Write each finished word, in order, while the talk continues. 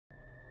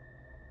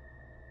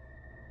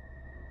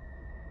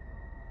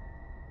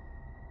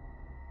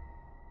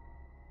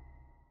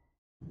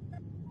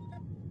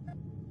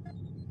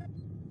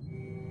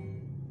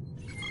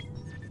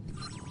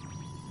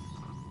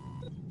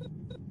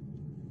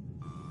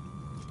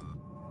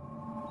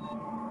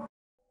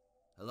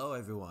Hello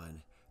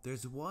everyone.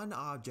 There's one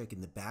object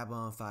in the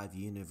Babylon 5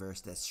 universe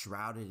that's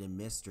shrouded in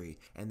mystery,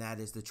 and that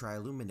is the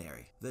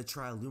Triluminary. The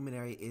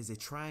Triluminary is a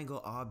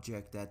triangle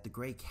object that the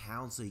Great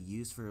Council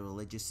used for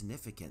religious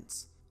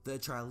significance. The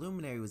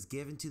Triluminary was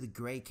given to the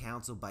Great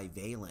Council by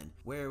Valen,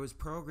 where it was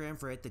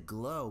programmed for it to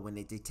glow when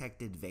it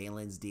detected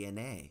Valen's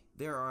DNA.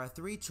 There are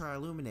 3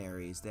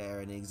 Triluminaries that are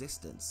in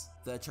existence.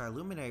 The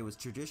Triluminary was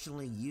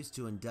traditionally used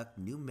to induct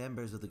new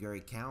members of the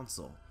Great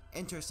Council.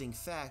 Interesting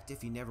fact,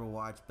 if you never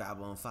watched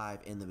Babylon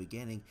 5 in the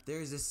beginning,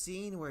 there's a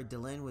scene where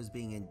Delenn was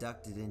being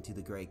inducted into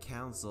the Great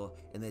Council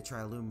and the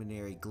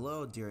Triluminary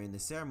glowed during the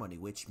ceremony,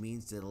 which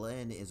means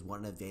Delenn is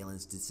one of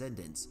Valen's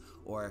descendants,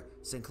 or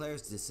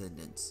Sinclair's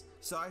descendants.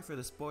 Sorry for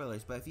the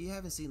spoilers, but if you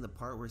haven't seen the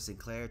part where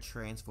Sinclair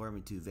transformed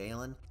into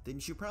Valen, then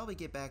you should probably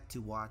get back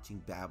to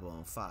watching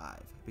Babylon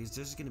 5, because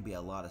there's going to be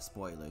a lot of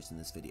spoilers in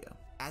this video.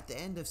 At the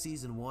end of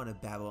Season 1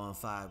 of Babylon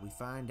 5, we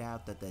find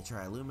out that the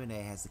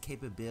Triluminary has the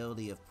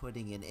capability of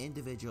putting an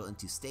individual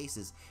into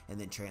stasis and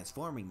then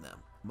transforming them.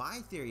 My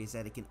theory is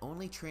that it can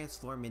only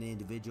transform an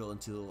individual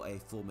into a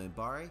full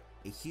Minbari,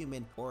 a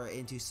human, or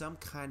into some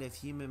kind of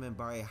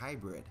human-Minbari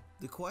hybrid.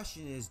 The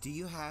question is, do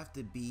you have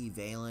to be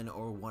Valen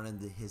or one of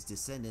his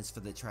descendants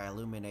for the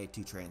Triluminary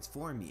to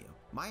transform you?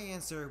 My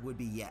answer would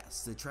be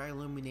yes. The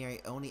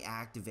Triluminary only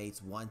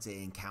activates once it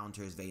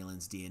encounters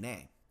Valen's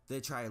DNA.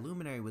 The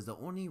Triluminary was the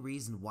only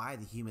reason why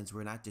the humans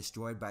were not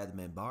destroyed by the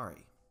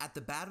Minbari. At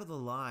the Battle of the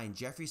Line,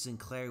 Jeffrey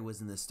Sinclair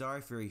was in the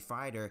Star Fury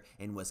fighter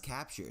and was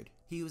captured.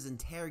 He was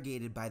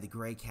interrogated by the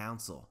Great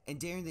Council, and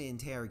during the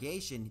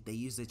interrogation, they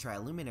used the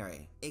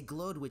Triluminary. It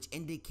glowed, which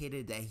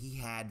indicated that he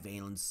had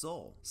Valen's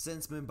soul.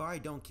 Since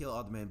Minbari don't kill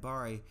all the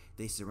Minbari,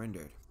 they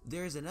surrendered.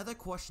 There is another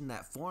question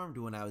that formed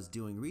when I was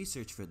doing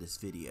research for this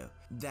video,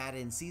 that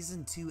in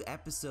Season 2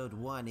 Episode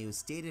 1 it was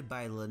stated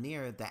by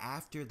Lanier that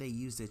after they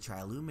used the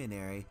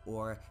Triluminary,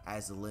 or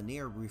as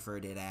Lanier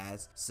referred it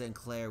as,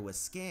 Sinclair was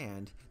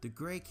scanned, the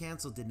Great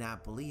Council did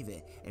not believe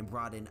it and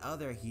brought in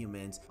other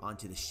humans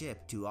onto the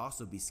ship to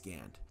also be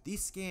scanned.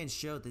 These scans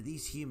showed that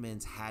these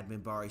humans had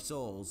Minbari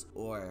souls,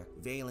 or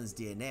Valen's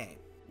DNA.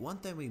 One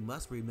thing we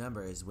must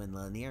remember is when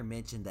Lanier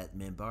mentioned that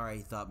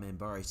Minbari thought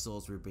Minbari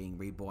souls were being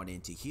reborn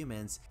into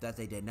humans, that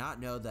they did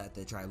not know that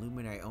the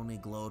Triluminary only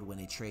glowed when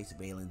it traced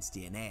Valen's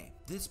DNA.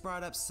 This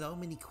brought up so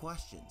many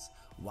questions.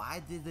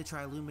 Why did the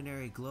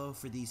Triluminary glow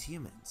for these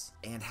humans?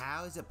 And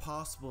how is it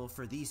possible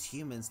for these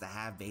humans to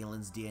have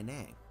Valen's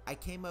DNA? I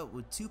came up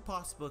with 2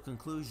 possible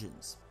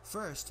conclusions.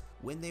 First,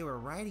 when they were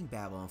writing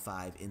Babylon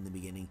 5 in the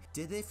beginning,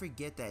 did they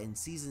forget that in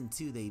Season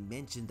 2 they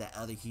mentioned that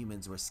other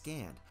humans were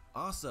scanned?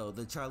 Also,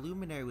 the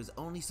Triluminary was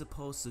only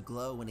supposed to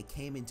glow when it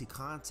came into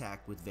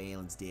contact with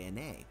Valen's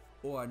DNA.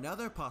 Or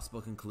another possible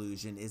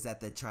conclusion is that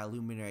the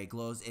Triluminary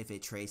glows if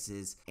it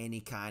traces any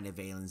kind of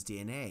Valen's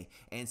DNA,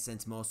 and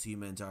since most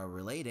humans are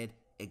related,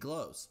 it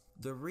glows.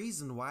 The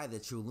reason why the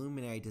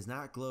Triluminary does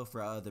not glow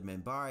for other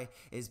Minbari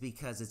is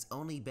because it's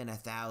only been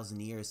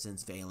 1,000 years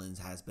since Valen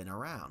has been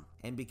around.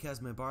 And because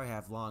Minbari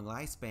have long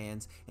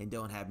lifespans and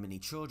don't have many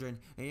children,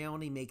 it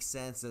only makes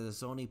sense that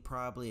there's only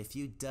probably a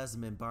few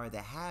dozen Minbari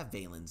that have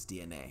Valen's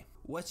DNA.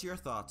 What's your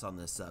thoughts on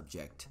this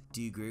subject?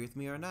 Do you agree with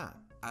me or not?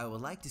 I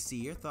would like to see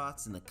your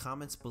thoughts in the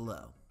comments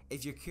below.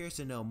 If you're curious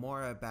to know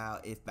more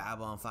about if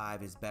Babylon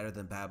 5 is better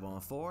than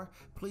Babylon 4,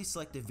 please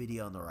select the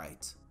video on the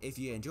right. If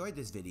you enjoyed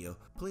this video,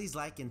 please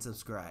like and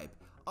subscribe.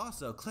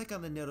 Also, click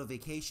on the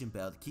notification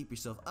bell to keep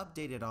yourself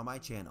updated on my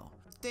channel.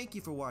 Thank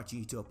you for watching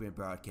Utopian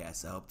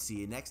Broadcast. I hope to see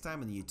you next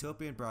time on the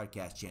Utopian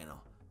Broadcast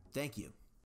channel. Thank you.